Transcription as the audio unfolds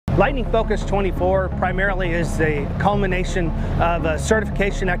Lightning Focus 24 primarily is the culmination of a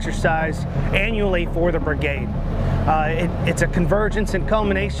certification exercise annually for the brigade. It's a convergence and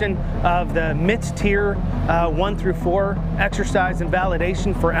culmination of the MITS Tier 1 through 4 exercise and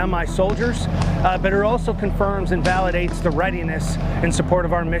validation for MI soldiers, but it also confirms and validates the readiness in support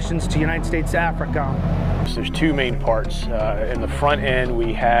of our missions to United States Africa. So there's two main parts. In the front end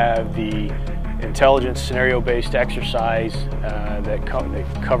we have the intelligence scenario-based exercise that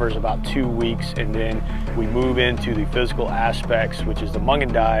covers about 2 weeks, and then we move into the physical aspects, which is the Mung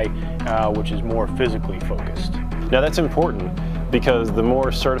and Die, which is more physically focused. Now that's important because the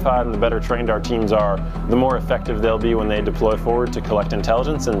more certified and the better trained our teams are, the more effective they'll be when they deploy forward to collect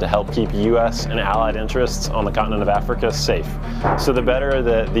intelligence and to help keep U.S. and allied interests on the continent of Africa safe. So the better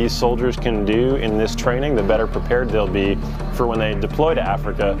that these soldiers can do in this training, the better prepared they'll be for when they deploy to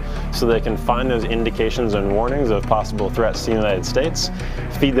Africa, so they can find those indications and warnings of possible threats to the United States,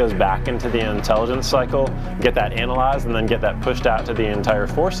 feed those back into the intelligence cycle, get that analyzed, and then get that pushed out to the entire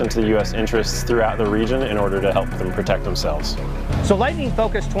force and to the U.S. interests throughout the region in order to help them protect themselves. So Lightning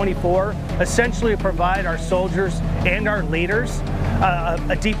Focus 24 essentially provide our soldiers and our leaders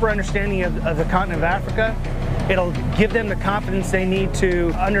a deeper understanding of the continent of Africa. It'll give them the confidence they need to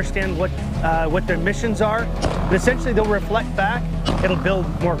understand what their missions are. But essentially they'll reflect back. It'll build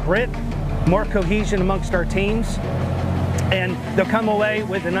more grit, more cohesion amongst our teams, and they'll come away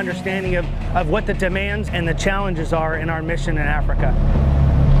with an understanding of what the demands and the challenges are in our mission in Africa.